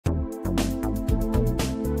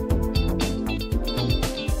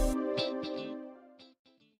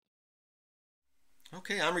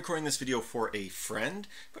Okay, I'm recording this video for a friend,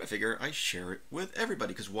 but I figure I share it with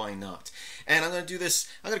everybody because why not? And I'm going to do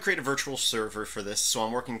this, I'm going to create a virtual server for this, so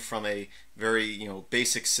I'm working from a very,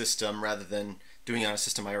 basic system rather than doing it on a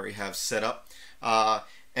system I already have set up.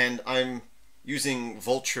 And I'm using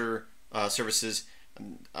Vultr services.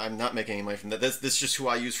 I'm not making any money from that. This is just who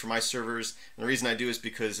I use for my servers. And the reason I do is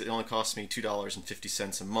because it only costs me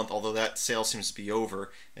 $2.50 a month, although that sale seems to be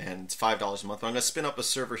over, and it's $5 a month. But I'm going to spin up a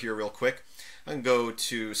server here real quick. I can go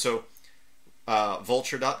to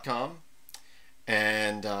vultr.com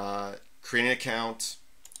and create an account,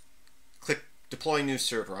 click deploy new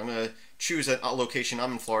server. I'm going to choose a location.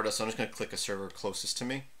 I'm in Florida, so I'm just going to click a server closest to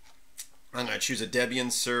me. I'm going to choose a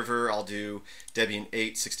Debian server. I'll do Debian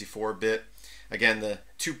 8 64-bit. Again, the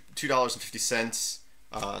 $2.50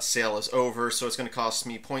 sale is over, so it's going to cost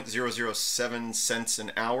me 0.007 cents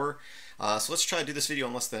an hour. So let's try to do this video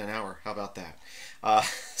in less than an hour. How about that?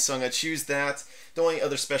 So I'm going to choose that. The only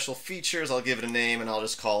other special features, I'll give it a name and I'll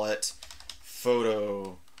just call it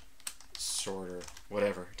Photo Sorter,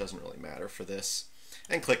 whatever. It doesn't really matter for this.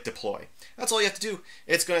 And click deploy. That's all you have to do.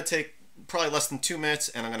 It's going to take probably less than 2 minutes,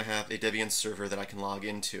 and I'm going to have a Debian server that I can log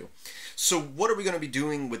into. So what are we going to be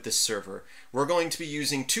doing with this server? We're going to be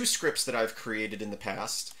using two scripts that I've created in the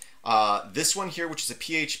past. This one here, which is a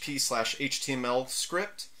PHP/HTML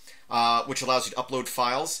script, which allows you to upload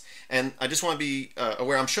files. And I just want to be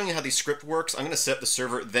aware, I'm showing you how the script works. I'm going to set up the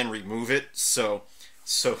server, then remove it.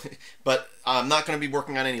 But I'm not going to be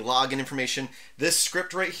working on any login information. This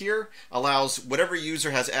script right here allows whatever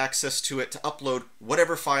user has access to it to upload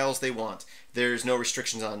whatever files they want. There's no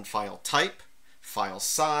restrictions on file type, file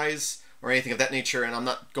size, or anything of that nature. And I'm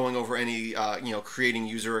not going over any, creating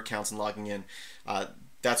user accounts and logging in.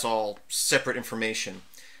 That's all separate information.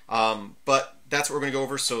 But that's what we're going to go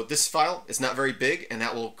over. So this file is not very big, and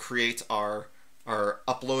that will create our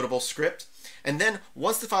uploadable script. And then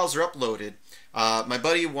once the files are uploaded, my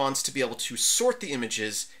buddy wants to be able to sort the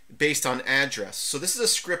images based on address. So this is a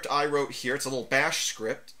script I wrote here. It's a little bash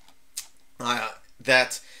script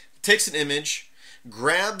that takes an image,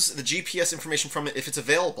 grabs the GPS information from it if it's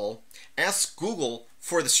available, asks Google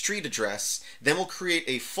for the street address, then we'll create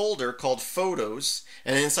a folder called Photos,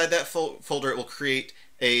 and inside that folder it will create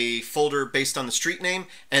a folder based on the street name,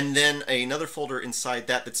 and then another folder inside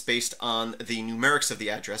that that's based on the numerics of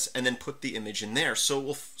the address, and then put the image in there. So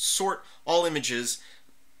we'll sort all images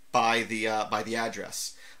by the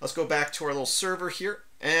address. Let's go back to our little server here,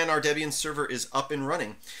 and our Debian server is up and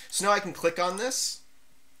running. So now I can click on this,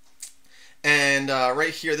 and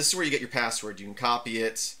right here, this is where you get your password. You can copy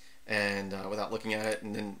it and without looking at it,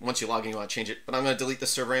 and then once you log in you want to change it, but I'm going to delete the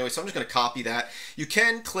server anyway, so I'm just going to copy that. You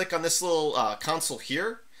can click on this little console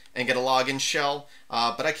here and get a login shell,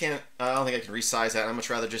 but I don't think I can resize that. I'd much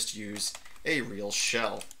rather just use a real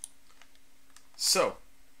shell. So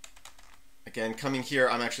again, coming here,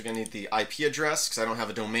 I'm actually going to need the IP address because I don't have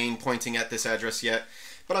a domain pointing at this address yet,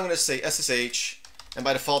 but I'm going to say SSH, and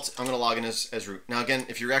by default I'm going to log in as root. Now again,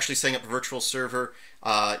 if you're actually setting up a virtual server,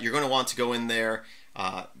 you're going to want to go in there,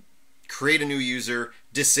 create a new user,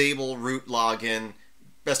 disable root login,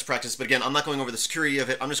 best practice. But again, I'm not going over the security of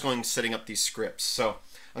it. I'm just going setting up these scripts. So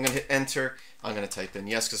I'm going to hit enter. I'm going to type in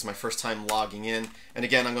yes because it's my first time logging in. And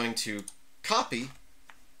again, I'm going to copy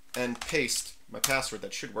and paste my password.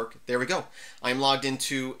 That should work. There we go. I'm logged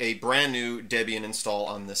into a brand new Debian install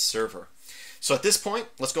on this server. So at this point,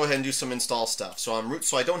 let's go ahead and do some install stuff. So I'm root,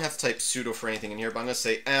 so I don't have to type sudo for anything in here, but I'm going to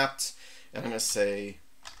say apt, and I'm going to say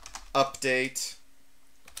update.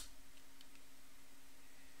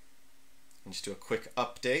 And just do a quick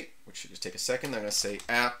update, which should just take a second. I'm going to say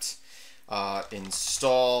apt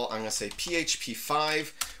install. I'm going to say PHP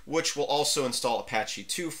 5, which will also install Apache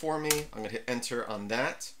 2 for me. I'm going to hit enter on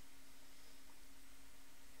that.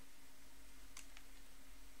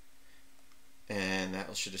 And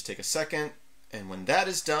that should just take a second. And when that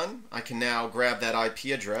is done, I can now grab that IP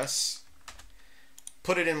address,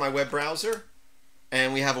 put it in my web browser,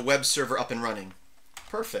 and we have a web server up and running.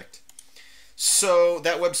 Perfect. So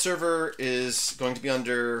that web server is going to be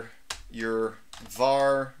under your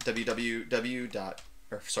var www./HTML,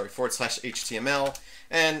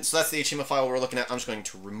 and so that's the HTML file we're looking at. I'm just going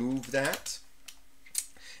to remove that,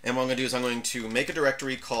 and what I'm going to do is I'm going to make a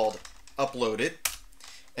directory called uploaded,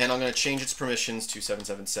 and I'm going to change its permissions to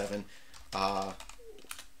 777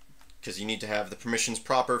 because you need to have the permissions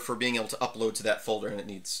proper for being able to upload to that folder,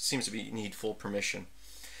 and it seems to need full permission.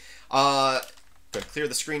 Going to clear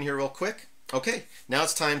the screen here real quick. Okay, now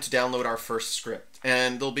it's time to download our first script,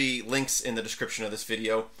 and there'll be links in the description of this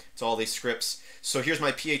video to all these scripts. So here's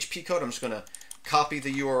my PHP code. I'm just going to copy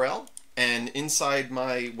the URL, and inside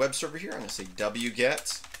my web server here, I'm going to say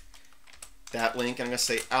wget that link, and I'm going to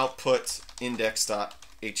say output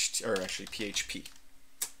index.ht, or actually PHP.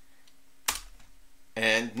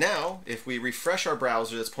 And now, if we refresh our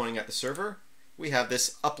browser that's pointing at the server, we have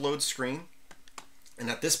this upload screen. And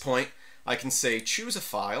at this point, I can say choose a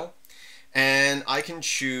file, and I can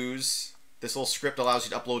choose, this little script allows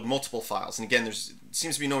you to upload multiple files. And again, there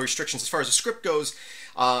seems to be no restrictions as far as the script goes.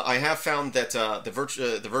 I have found that the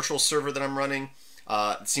virtual server that I'm running,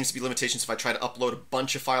 it seems to be limitations. If I try to upload a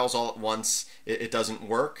bunch of files all at once, it doesn't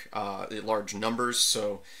work in large numbers.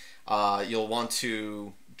 So you'll want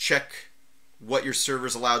to check what your server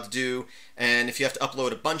is allowed to do, and if you have to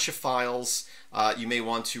upload a bunch of files, you may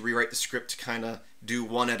want to rewrite the script to kind of do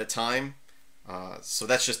one at a time. So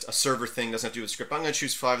that's just a server thing, doesn't have to do with the script. I'm going to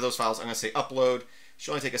choose 5 of those files. I'm going to say upload.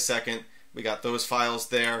 Should only take a second. We got those files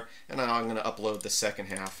there, and now I'm going to upload the second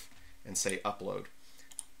half and say upload.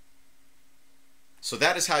 So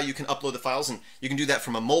that is how you can upload the files, and you can do that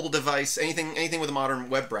from a mobile device, anything with a modern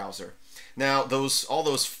web browser. Now all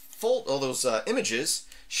those images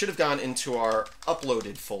should have gone into our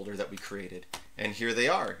uploaded folder that we created. And here they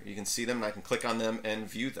are. You can see them, and I can click on them and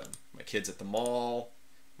view them. My kids at the mall,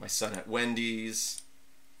 my son at Wendy's,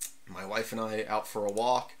 my wife and I out for a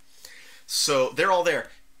walk. So they're all there.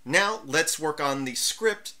 Now let's work on the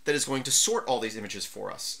script that is going to sort all these images for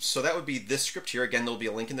us. So that would be this script here. Again, there'll be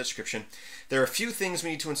a link in the description. There are a few things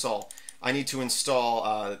we need to install. I need to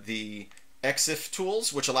install the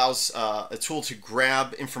exiftool, which allows a tool to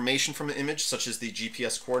grab information from an image, such as the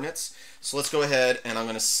GPS coordinates. So let's go ahead, and I'm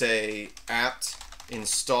going to say apt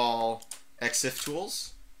install exiftool.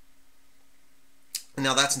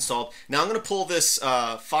 Now that's installed. Now I'm going to pull this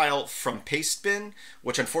file from pastebin,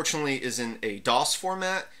 which unfortunately is in a DOS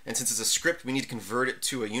format, and since it's a script, we need to convert it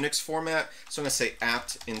to a Unix format. So I'm going to say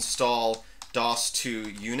apt install DOS to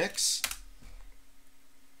Unix.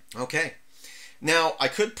 Okay. Now I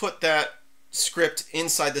could put that script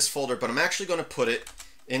inside this folder, but I'm actually going to put it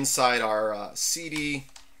inside our cd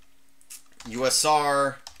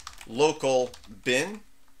usr local bin.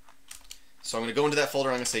 So I'm going to go into that folder.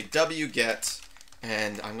 I'm going to say wget,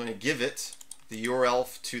 and I'm going to give it the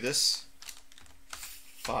URL to this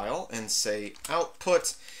file and say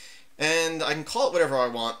output, and I can call it whatever I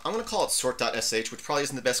want. I'm going to call it sort.sh, which probably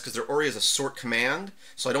isn't the best because there already is a sort command,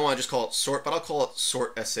 so I don't want to just call it sort, but I'll call it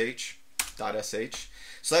sort.sh.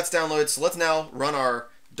 So that's downloaded. So let's now run our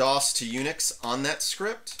DOS to Unix on that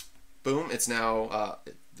script. Boom, it's now,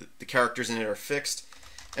 the characters in it are fixed.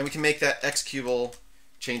 And we can make that executable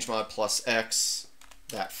changemod plus X,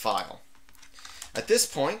 that file. At this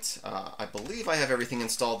point, I believe I have everything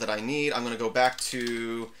installed that I need. I'm going to go back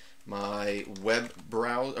to my web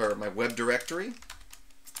browser, or my web directory,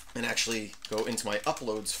 and actually go into my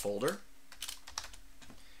uploads folder.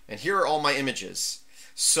 And here are all my images.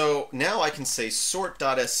 So now I can say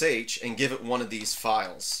sort.sh and give it one of these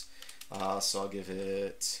files. So I'll give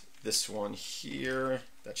it this one here.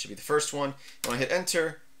 That should be the first one. When I hit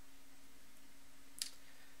enter,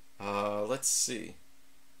 let's see.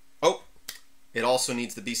 Oh, it also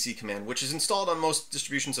needs the BC command, which is installed on most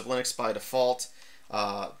distributions of Linux by default,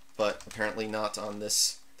 but apparently not on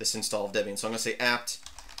this install of Debian. So I'm going to say apt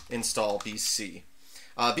install BC.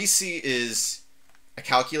 BC is a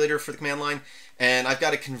calculator for the command line, and I've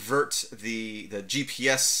got to convert the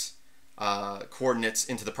GPS coordinates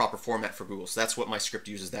into the proper format for Google. So that's what my script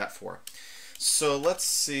uses that for. So let's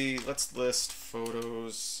see, let's list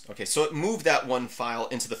photos. Okay, so it moved that one file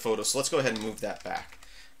into the photos, so let's go ahead and move that back.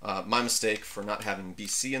 My mistake for not having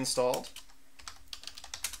BC installed.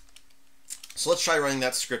 So let's try running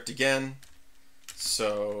that script again.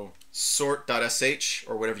 So sort.sh,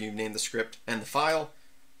 or whatever you name the script, and the file.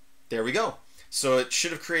 There we go. So it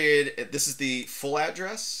should have created, this is the full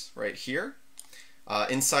address right here.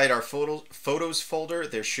 Inside our photos folder,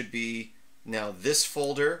 there should be now this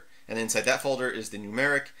folder, and inside that folder is the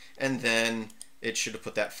numeric, and then it should have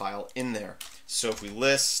put that file in there. So if we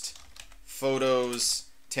list photos,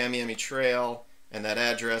 Tamiami Trail, and that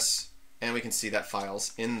address, and we can see that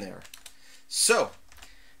file's in there. So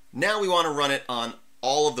now we want to run it on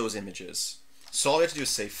all of those images. So all we have to do is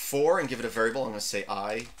say for and give it a variable. I'm going to say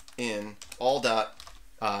I in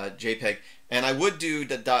all.jpg, and I would do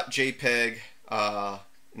the .jpg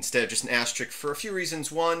instead of just an asterisk for a few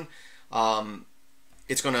reasons. One,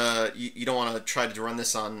 it's gonna you don't want to try to run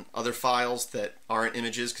this on other files that aren't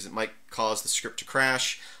images because it might cause the script to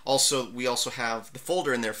crash. Also, we also have the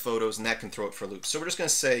folder in there, photos, and that can throw it for a loop. So we're just going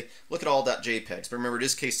to say look at all.jpgs, but remember it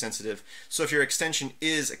is case sensitive. So if your extension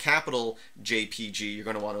is a capital JPG, you're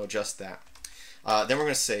going to want to adjust that. Then we're going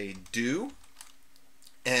to say do,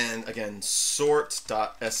 and again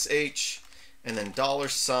sort.sh, and then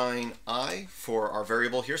 $I for our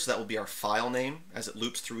variable here, so that will be our file name as it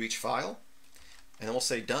loops through each file, and then we'll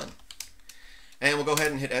say done. And we'll go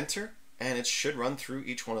ahead and hit enter, and it should run through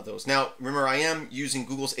each one of those. Now, remember, I am using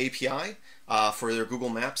Google's API for their Google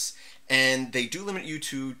Maps, and they do limit you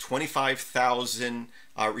to 25,000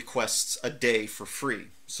 requests a day for free.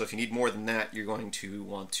 So if you need more than that, you're going to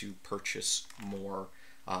want to purchase more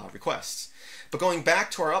requests. But going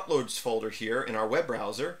back to our uploads folder here in our web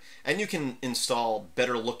browser, and you can install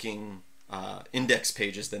better looking index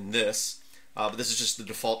pages than this, but this is just the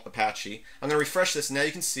default Apache. I'm going to refresh this, and now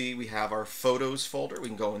you can see we have our photos folder. We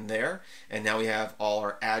can go in there, and now we have all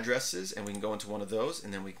our addresses, and we can go into one of those,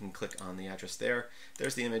 and then we can click on the address there.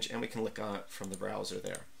 There's the image, and we can click on it from the browser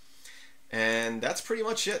there. And that's pretty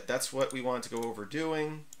much it. That's what we wanted to go over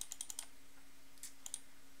doing.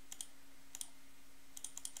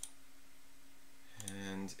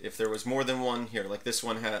 And if there was more than one here, like this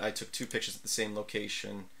one, I took 2 pictures at the same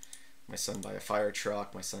location. My son by a fire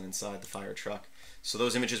truck, my son inside the fire truck. So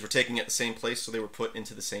those images were taken at the same place, so they were put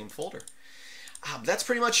into the same folder. That's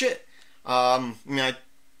pretty much it. I mean, I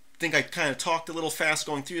think I kind of talked a little fast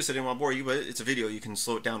going through this. I didn't want to bore you, but it's a video. You can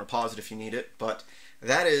slow it down or pause it if you need it. But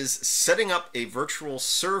that is setting up a virtual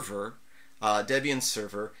server, Debian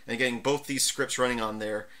server, and getting both these scripts running on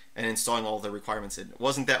there and installing all the requirements in. It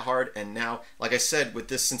wasn't that hard, and now, like I said, with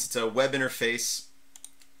this, since it's a web interface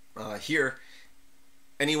here,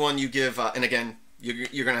 anyone you give, and again,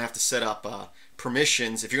 you're going to have to set up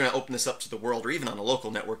permissions. If you're going to open this up to the world, or even on a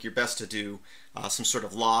local network, you're best to do some sort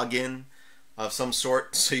of login of some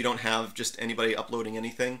sort, so you don't have just anybody uploading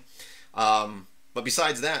anything. But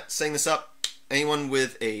besides that, setting this up, anyone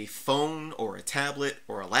with a phone or a tablet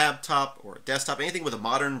or a laptop or a desktop, anything with a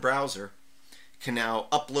modern browser, can now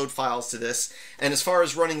upload files to this. And as far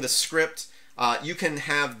as running the script, you can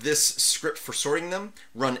have this script for sorting them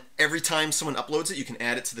run every time someone uploads it. You can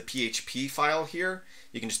add it to the PHP file here.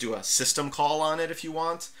 You can just do a system call on it if you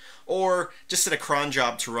want, or just set a cron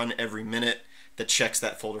job to run every minute that checks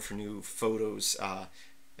that folder for new photos. I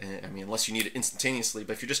mean, unless you need it instantaneously,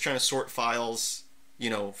 but if you're just trying to sort files, you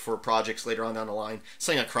know, for projects later on down the line,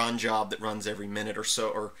 setting a cron job that runs every minute or so,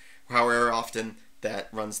 or however often that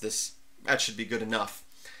runs this, that should be good enough.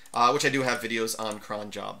 Which I do have videos on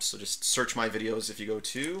cron jobs, so just search my videos if you go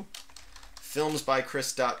to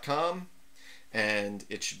filmsbychris.com, and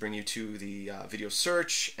it should bring you to the video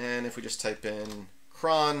search. And if we just type in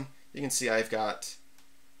cron, you can see I've got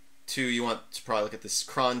 2. You want to probably look at this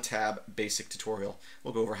cron tab basic tutorial.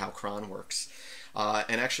 We'll go over how cron works.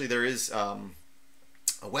 And actually there is a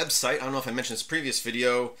website, I don't know if I mentioned this previous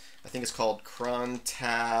video, I think it's called cron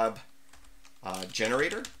tab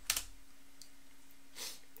generator.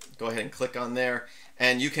 Go ahead and click on there,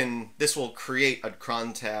 and you can, this will create a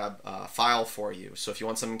cron tab file for you. So if you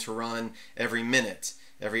want something to run every minute,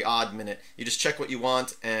 every odd minute, you just check what you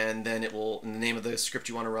want, and then it will, in the name of the script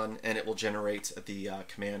you want to run, and it will generate the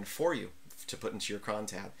command for you to put into your cron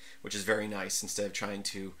tab, which is very nice, instead of trying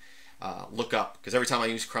to look up, because every time I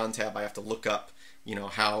use cron tab I have to look up, you know,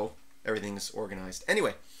 how everything's organized.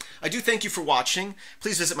 Anyway, I do thank you for watching.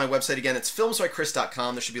 Please visit my website again. It's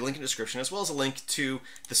filmsbychris.com. There should be a link in the description, as well as a link to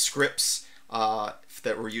the scripts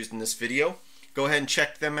that were used in this video. Go ahead and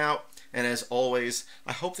check them out. And as always,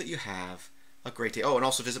 I hope that you have a great day. Oh, and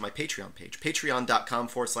also visit my Patreon page,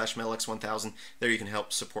 patreon.com/MelX1000. There you can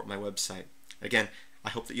help support my website. Again, I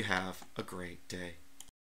hope that you have a great day.